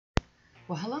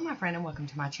Well, hello my friend and welcome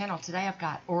to my channel. Today I've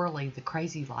got Orly, the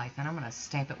Crazy Life, and I'm going to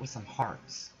stamp it with some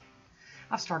hearts.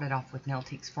 I've started off with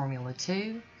Nailtique's Formula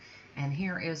 2, and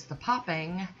here is the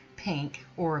popping pink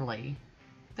Orly,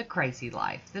 the Crazy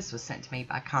Life. This was sent to me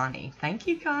by Connie. Thank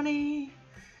you, Connie!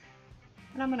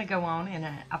 And I'm going to go on, and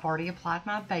I've already applied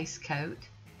my base coat,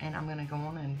 and I'm going to go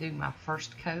on and do my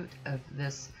first coat of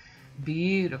this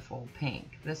beautiful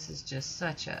pink. This is just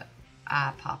such a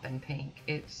eye-popping pink.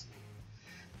 It's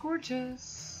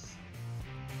gorgeous.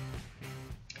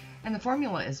 And the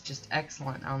formula is just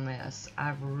excellent on this.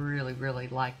 I really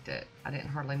liked it. I didn't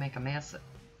hardly make a mess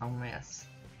on this,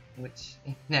 which,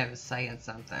 you know, is saying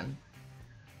something.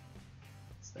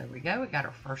 So there we go. We got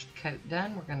our first coat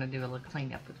done. We're going to do a little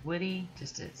cleanup with Woody,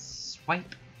 just a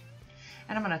swipe.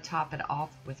 And I'm going to top it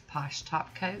off with Posh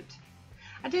Top Coat.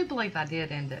 I do believe I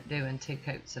did end up doing 2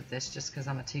 coats of this just because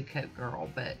I'm a 2-coat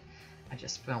girl, but I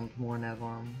just filmed one of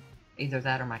them. Either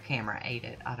that or my camera ate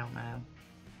it. I don't know.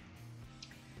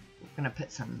 We're going to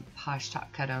put some Posh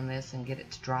Top Coat on this and get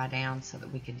it to dry down so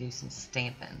that we can do some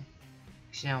stamping.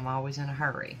 Because, you know, I'm always in a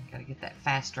hurry. Got to get that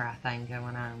fast dry thing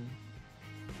going on.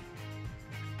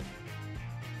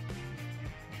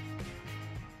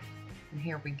 And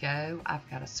here we go. I've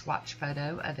got a swatch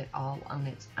photo of it all on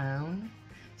its own.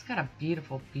 It's got a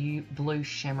beautiful blue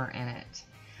shimmer in it.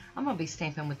 I'm going to be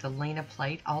stamping with the Lena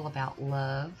plate, All About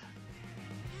Love.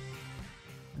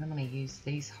 And I'm going to use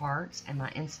these hearts and my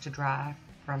Insta-Dry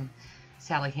from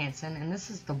Sally Hansen. And this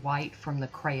is the white from the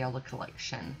Crayola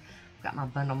collection. I've got my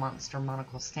Bundle Monster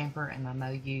Monocle Stamper and my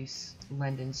Mo Use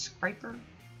Linden Scraper.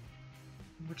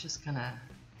 We're just going to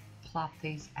plop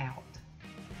these out.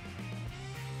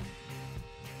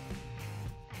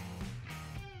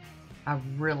 I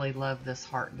really love this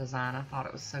heart design. I thought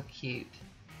it was so cute.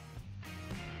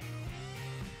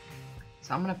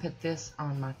 So I'm going to put this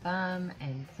on my thumb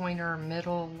and pointer,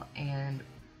 middle, and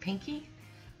pinky.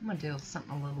 I'm going to do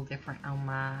something a little different on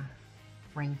my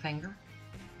ring finger.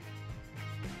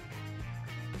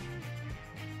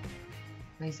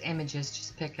 These images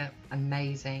just pick up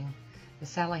amazing. The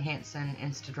Sally Hansen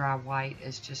Insta-Dry White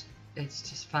is just, it's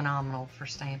just phenomenal for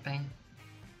stamping.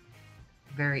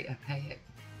 Very opaque.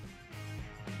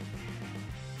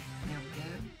 There we go.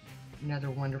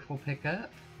 Another wonderful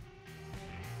pickup.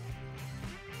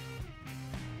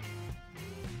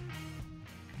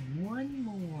 One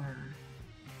more.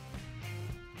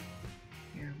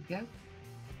 Here we go.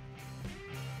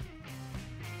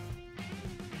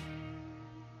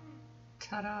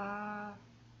 Ta-da!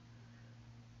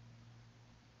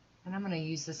 And I'm going to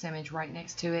use this image right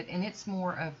next to it, and it's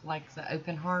more of like the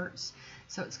open hearts,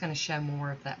 so it's going to show more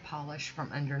of that polish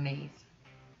from underneath.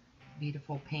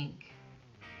 Beautiful pink.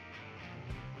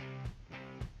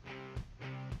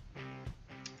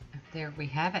 There we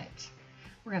have it.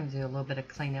 We're going to do a little bit of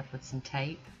cleanup with some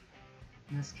tape.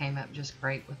 And this came up just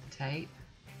great with the tape.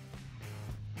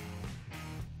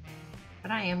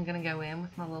 But I am going to go in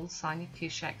with my little Sonia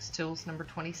Kushak's Tools number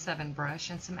 27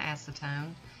 brush and some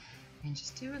acetone. And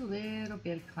just do a little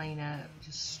bit of cleanup.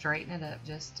 Just straighten it up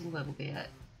just a little bit.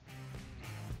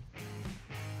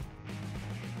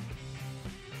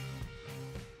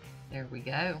 There we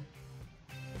go.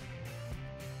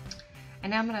 And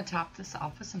now I'm going to top this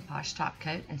off with some Posh Top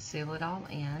Coat and seal it all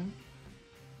in.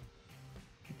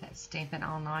 Get that stamping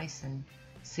all nice and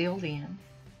sealed in,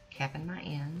 capping my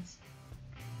ends.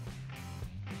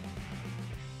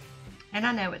 And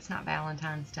I know it's not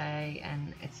Valentine's Day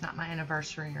and it's not my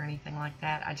anniversary or anything like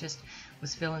that. I just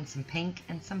was feeling some pink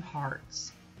and some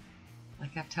hearts.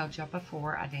 Like I've told y'all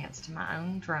before, I dance to my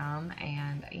own drum,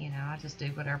 and you know, I just do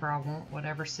whatever I want,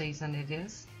 whatever season it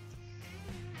is.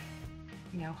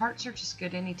 You know, hearts are just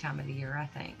good any time of the year, I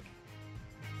think.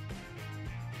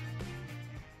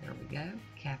 There we go,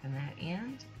 capping that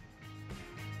end.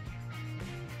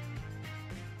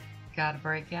 Gotta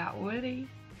break out Woody.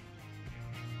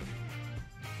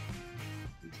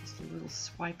 Just a little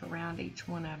swipe around each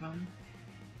one of them.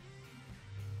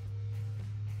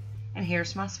 And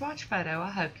here's my swatch photo. I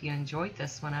hope you enjoyed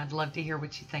this one. I'd love to hear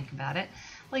what you think about it.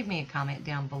 Leave me a comment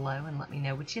down below and let me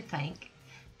know what you think.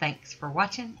 Thanks for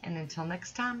watching, and until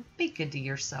next time, be good to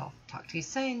yourself. Talk to you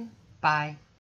soon. Bye.